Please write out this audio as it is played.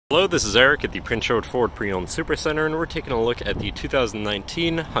Hello, this is Eric at the Prince George Ford Pre-Owned Supercentre, and we're taking a look at the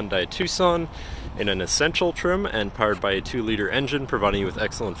 2019 Hyundai Tucson in an essential trim and powered by a 2-liter engine, providing you with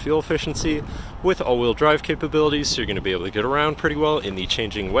excellent fuel efficiency with all-wheel drive capabilities, so you're going to be able to get around pretty well in the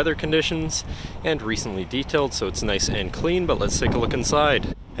changing weather conditions, and recently detailed, so it's nice and clean. But let's take a look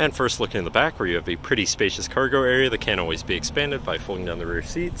inside. And first, looking in the back, where you have a pretty spacious cargo area that can always be expanded by folding down the rear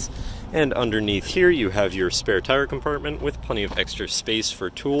seats. And underneath here you have your spare tire compartment with plenty of extra space for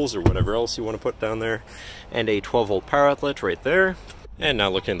tools or whatever else you want to put down there, and a 12-volt power outlet right there. And now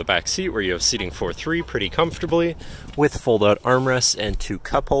looking in the back seat, where you have seating for 3 pretty comfortably with fold-out armrests and 2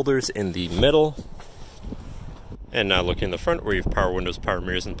 cup holders in the middle. And now looking in the front, where you have power windows, power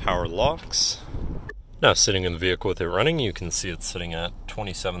mirrors, and power locks. Now sitting in the vehicle with it running, you can see it's sitting at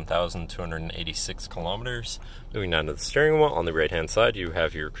 27,286 kilometers. Moving down to the steering wheel, on the right hand side you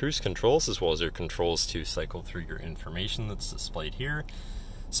have your cruise controls, as well as your controls to cycle through your information that's displayed here,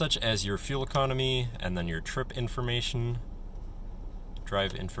 such as your fuel economy, and then your trip information,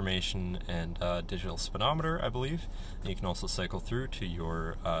 drive information, and digital speedometer, I believe. And you can also cycle through to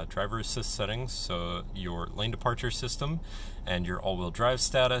your driver assist settings, so your lane departure system and your all-wheel drive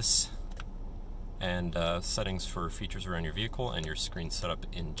status, and settings for features around your vehicle and your screen setup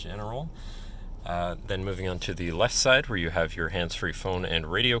in general. Then moving on to the left side, where you have your hands-free phone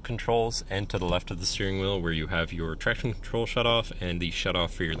and radio controls, and to the left of the steering wheel, where you have your traction control shutoff and the shutoff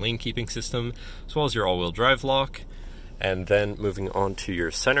for your lane keeping system, as well as your all-wheel drive lock. And then moving on to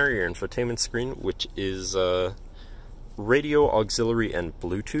your center, your infotainment screen, which is radio, auxiliary, and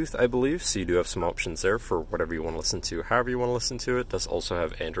Bluetooth, I believe. So you do have some options there for whatever you want to listen to, however you want to listen to it. It does also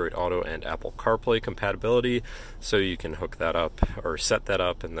have Android Auto and Apple CarPlay compatibility, so you can hook that up or set that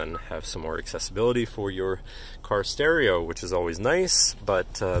up and then have some more accessibility for your car stereo, which is always nice.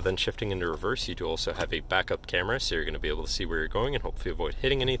 But then shifting into reverse, you do also have a backup camera, so you're going to be able to see where you're going and hopefully avoid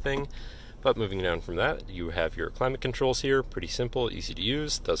hitting anything. But moving down from that, you have your climate controls here, pretty simple, easy to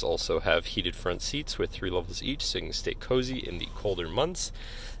use. Does also have heated front seats with 3 levels each, so you can stay cozy in the colder months,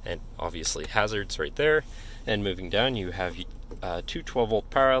 and obviously hazards right there. And moving down, you have 2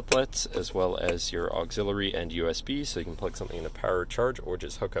 12-volt power outlets, as well as your auxiliary and USB, so you can plug something in a power charge or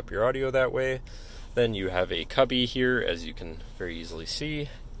just hook up your audio that way. Then you have a cubby here, as you can very easily see.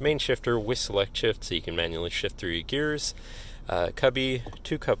 Main shifter with select shift, so you can manually shift through your gears. Cubby,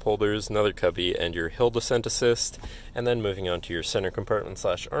 2 cup holders, another cubby, and your hill descent assist. And then moving on to your center compartment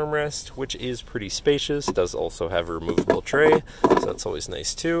slash armrest, which is pretty spacious. It does also have a removable tray, so that's always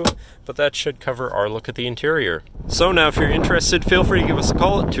nice too. But that should cover our look at the interior. So now if you're interested, feel free to give us a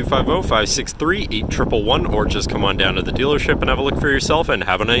call at 250-563-8111, or just come on down to the dealership and have a look for yourself, and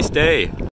have a nice day.